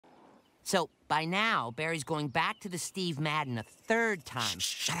So, by now, Barry's going back to the Steve Madden a third time.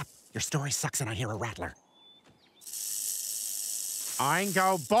 Shut up. Your story sucks and I hear a rattler.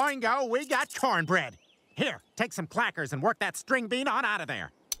 Oingo boingo, we got cornbread. Here, take some clackers and work that string bean on out of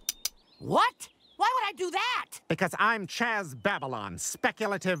there. What? Why would I do that? Because I'm Chaz Babylon,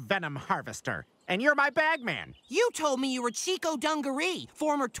 speculative venom harvester. And you're my bagman. You told me you were Chico Dungaree,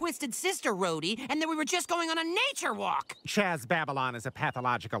 former Twisted Sister roadie, and that we were just going on a nature walk. Chaz Babylon is a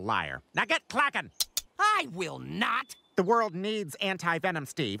pathological liar. Now get clacking. I will not. The world needs anti-venom,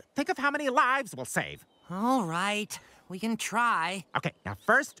 Steve. Think of how many lives we'll save. All right, we can try. Okay, now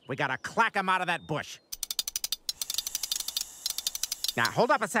first, we gotta clack him out of that bush. Now,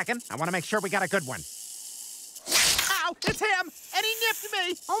 hold up a second. I want to make sure we got a good one. Ow! It's him! And he nipped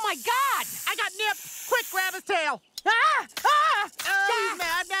me! Oh, my God! I got nipped! Quick, grab his tail! Ah! Ah! Oh, he's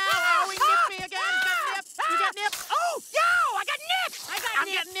mad now! Oh, he nipped me again! Got nipped! You got nipped? Oh, no! I got nipped! I'm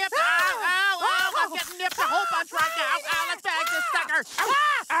getting nipped! Ow! Ow! Ow! I'm getting nipped a whole bunch right now! Ow! Let's bag this sucker!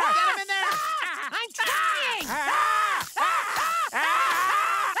 Get him in there! I'm trying!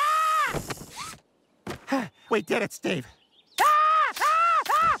 We did it, Steve.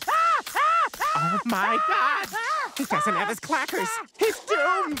 Oh, my God! He doesn't have his clackers. He's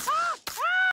doomed!